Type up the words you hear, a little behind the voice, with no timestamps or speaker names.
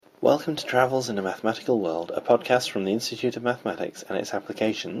Welcome to Travels in a Mathematical World, a podcast from the Institute of Mathematics and its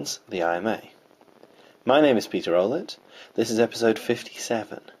applications, the IMA. My name is Peter Owlett. This is episode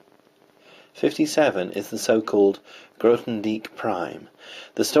 57. 57 is the so-called Grothendieck prime.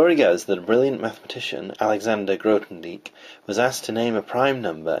 The story goes that a brilliant mathematician, Alexander Grothendieck, was asked to name a prime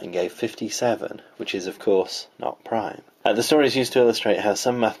number and gave 57, which is, of course, not prime. The story is used to illustrate how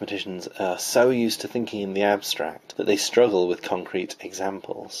some mathematicians are so used to thinking in the abstract that they struggle with concrete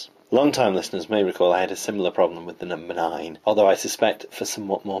examples. Long-time listeners may recall I had a similar problem with the number 9, although I suspect for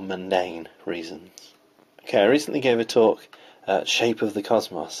somewhat more mundane reasons. I recently gave a talk Shape of the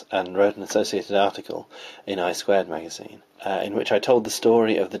Cosmos, and wrote an associated article in I Squared magazine, in which I told the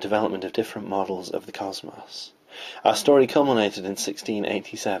story of the development of different models of the cosmos. Our story culminated in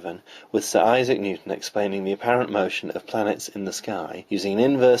 1687 with Sir Isaac Newton explaining the apparent motion of planets in the sky using an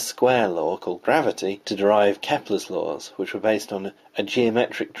inverse square law called gravity to derive Kepler's laws, which were based on a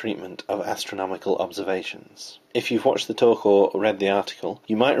geometric treatment of astronomical observations. If you've watched the talk or read the article,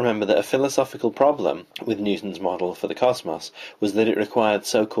 you might remember that a philosophical problem with Newton's model for the cosmos was that it required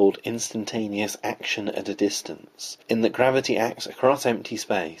so-called instantaneous action at a distance, in that gravity acts across empty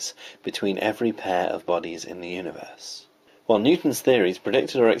space between every pair of bodies in the universe. While Newton's theories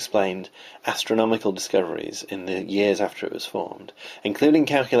predicted or explained astronomical discoveries in the years after it was formed, including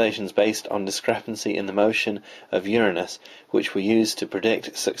calculations based on discrepancy in the motion of Uranus, which were used to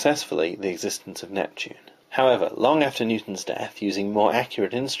predict successfully the existence of Neptune. However, long after Newton's death, using more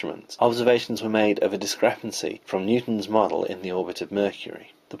accurate instruments, observations were made of a discrepancy from Newton's model in the orbit of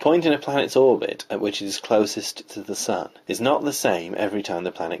Mercury. The point in a planet's orbit at which it is closest to the Sun is not the same every time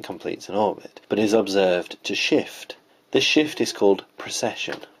the planet completes an orbit, but is observed to shift. This shift is called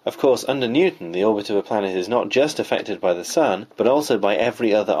precession. Of course, under Newton, the orbit of a planet is not just affected by the Sun, but also by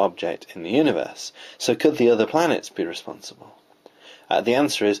every other object in the universe. So could the other planets be responsible? The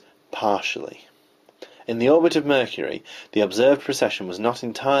answer is partially. In the orbit of Mercury, the observed precession was not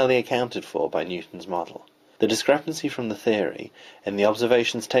entirely accounted for by Newton's model. The discrepancy from the theory in the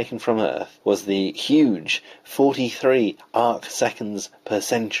observations taken from Earth was the huge 43 arc-seconds per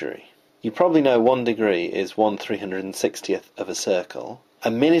century. You probably know 1 degree is 1/360th of a circle, a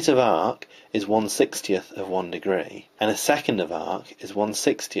minute of arc is 1/60th of 1 degree, and a second of arc is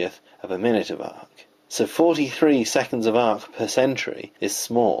 1/60th of a minute of arc. So 43 seconds of arc per century is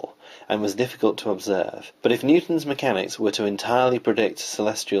small, and was difficult to observe. But if Newton's mechanics were to entirely predict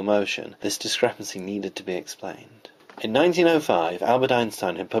celestial motion, this discrepancy needed to be explained. In 1905, Albert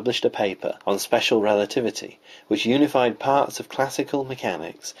Einstein had published a paper on special relativity, which unified parts of classical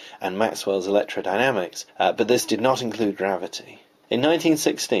mechanics and Maxwell's electrodynamics, but this did not include gravity. In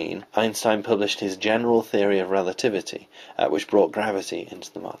 1916, Einstein published his general theory of relativity, which brought gravity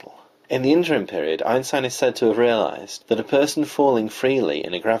into the model. In the interim period, Einstein is said to have realized that a person falling freely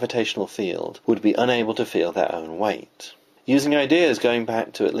in a gravitational field would be unable to feel their own weight. Using ideas going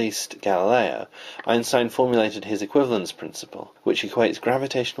back to at least Galileo, Einstein formulated his equivalence principle, which equates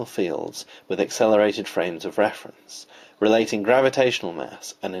gravitational fields with accelerated frames of reference, relating gravitational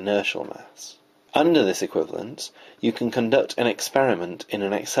mass and inertial mass. Under this equivalence, you can conduct an experiment in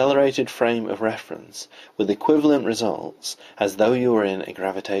an accelerated frame of reference with equivalent results as though you were in a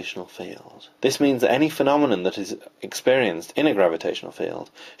gravitational field. This means that any phenomenon that is experienced in a gravitational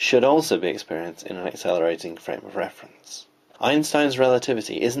field should also be experienced in an accelerating frame of reference. Einstein's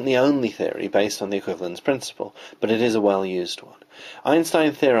relativity isn't the only theory based on the equivalence principle, but it is a well-used one.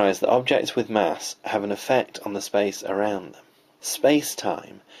 Einstein theorized that objects with mass have an effect on the space around them.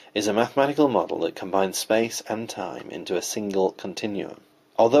 Space-time is a mathematical model that combines space and time into a single continuum.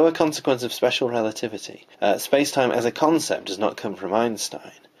 Although a consequence of special relativity, space-time as a concept does not come from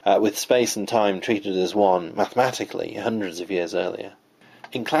Einstein, with space and time treated as one mathematically hundreds of years earlier.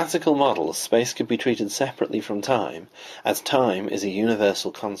 In classical models, space could be treated separately from time, as time is a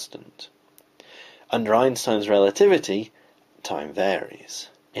universal constant. Under Einstein's relativity, time varies.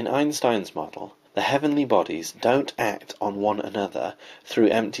 In Einstein's model, the heavenly bodies don't act on one another through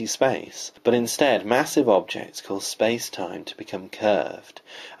empty space, but instead massive objects cause space-time to become curved,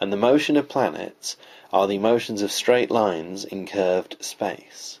 and the motion of planets are the motions of straight lines in curved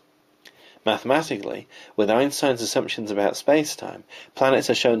space. Mathematically, with Einstein's assumptions about space-time, planets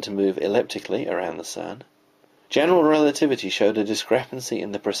are shown to move elliptically around the Sun. General relativity showed a discrepancy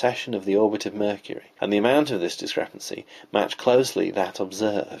in the precession of the orbit of Mercury, and the amount of this discrepancy matched closely that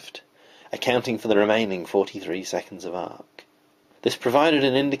observed, accounting for the remaining 43 seconds of arc. This provided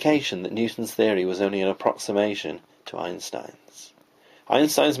an indication that Newton's theory was only an approximation to Einstein's.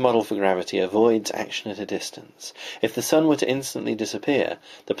 Einstein's model for gravity avoids action at a distance. If the Sun were to instantly disappear,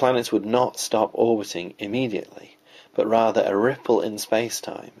 the planets would not stop orbiting immediately, but rather a ripple in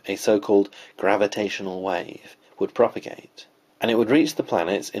space-time, a so-called gravitational wave, would propagate, and it would reach the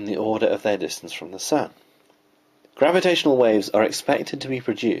planets in the order of their distance from the Sun. Gravitational waves are expected to be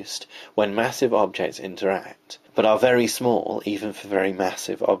produced when massive objects interact, but are very small even for very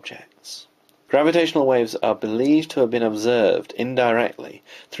massive objects. Gravitational waves are believed to have been observed indirectly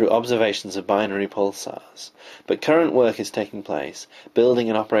through observations of binary pulsars, but current work is taking place building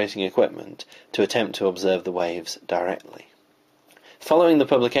and operating equipment to attempt to observe the waves directly. Following the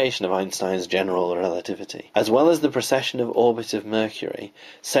publication of Einstein's general relativity, as well as the precession of orbit of Mercury,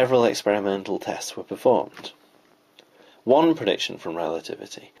 several experimental tests were performed. One prediction from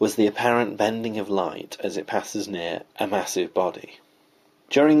relativity was the apparent bending of light as it passes near a massive body.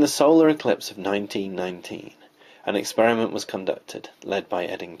 During the solar eclipse of 1919, an experiment was conducted, led by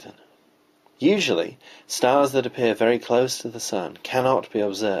Eddington. Usually, stars that appear very close to the Sun cannot be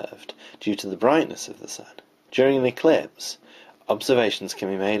observed due to the brightness of the Sun. During an eclipse, observations can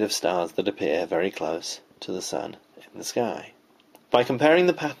be made of stars that appear very close to the Sun in the sky. By comparing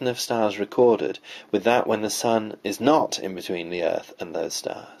the pattern of stars recorded with that when the Sun is not in between the Earth and those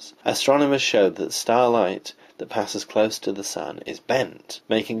stars, astronomers showed that starlight that passes close to the Sun is bent,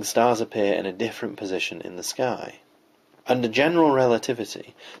 making stars appear in a different position in the sky. Under general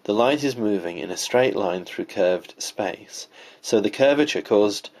relativity, the light is moving in a straight line through curved space, so the curvature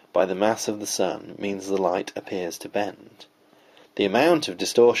caused by the mass of the Sun means the light appears to bend. The amount of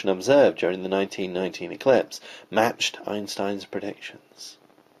distortion observed during the 1919 eclipse matched Einstein's predictions.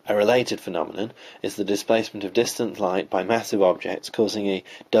 A related phenomenon is the displacement of distant light by massive objects causing a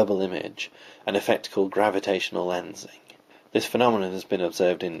double image, an effect called gravitational lensing. This phenomenon has been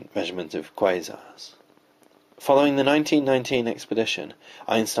observed in measurements of quasars. Following the 1919 expedition,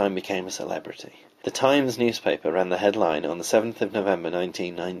 Einstein became a celebrity. The Times newspaper ran the headline on the 7th of November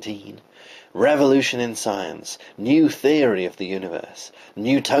 1919, "Revolution in Science, New Theory of the Universe,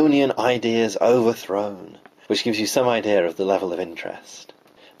 Newtonian Ideas Overthrown," which gives you some idea of the level of interest.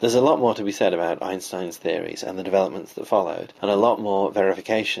 There's a lot more to be said about Einstein's theories and the developments that followed, and a lot more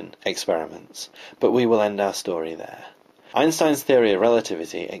verification experiments, but we will end our story there. Einstein's theory of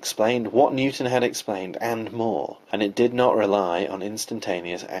relativity explained what Newton had explained and more, and it did not rely on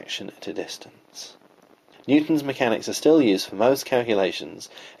instantaneous action at a distance. Newton's mechanics are still used for most calculations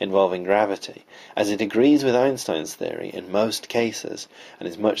involving gravity, as it agrees with Einstein's theory in most cases and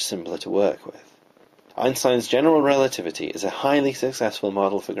is much simpler to work with. Einstein's general relativity is a highly successful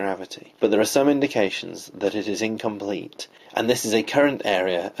model for gravity, but there are some indications that it is incomplete, and this is a current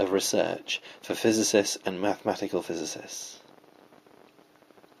area of research for physicists and mathematical physicists.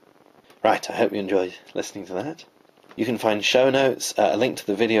 Right, I hope you enjoyed listening to that. You can find show notes, a link to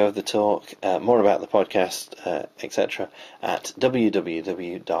the video of the talk, more about the podcast, etc. at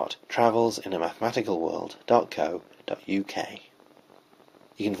www.travelsinamathematicalworld.co.uk.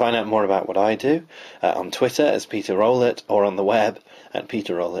 You can find out more about what I do on Twitter as Peter Rowlett or on the web at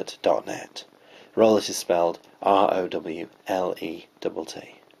peterrowlett.net. Rowlett is spelled R-O-W-L-E-T-T.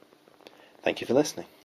 Thank you for listening.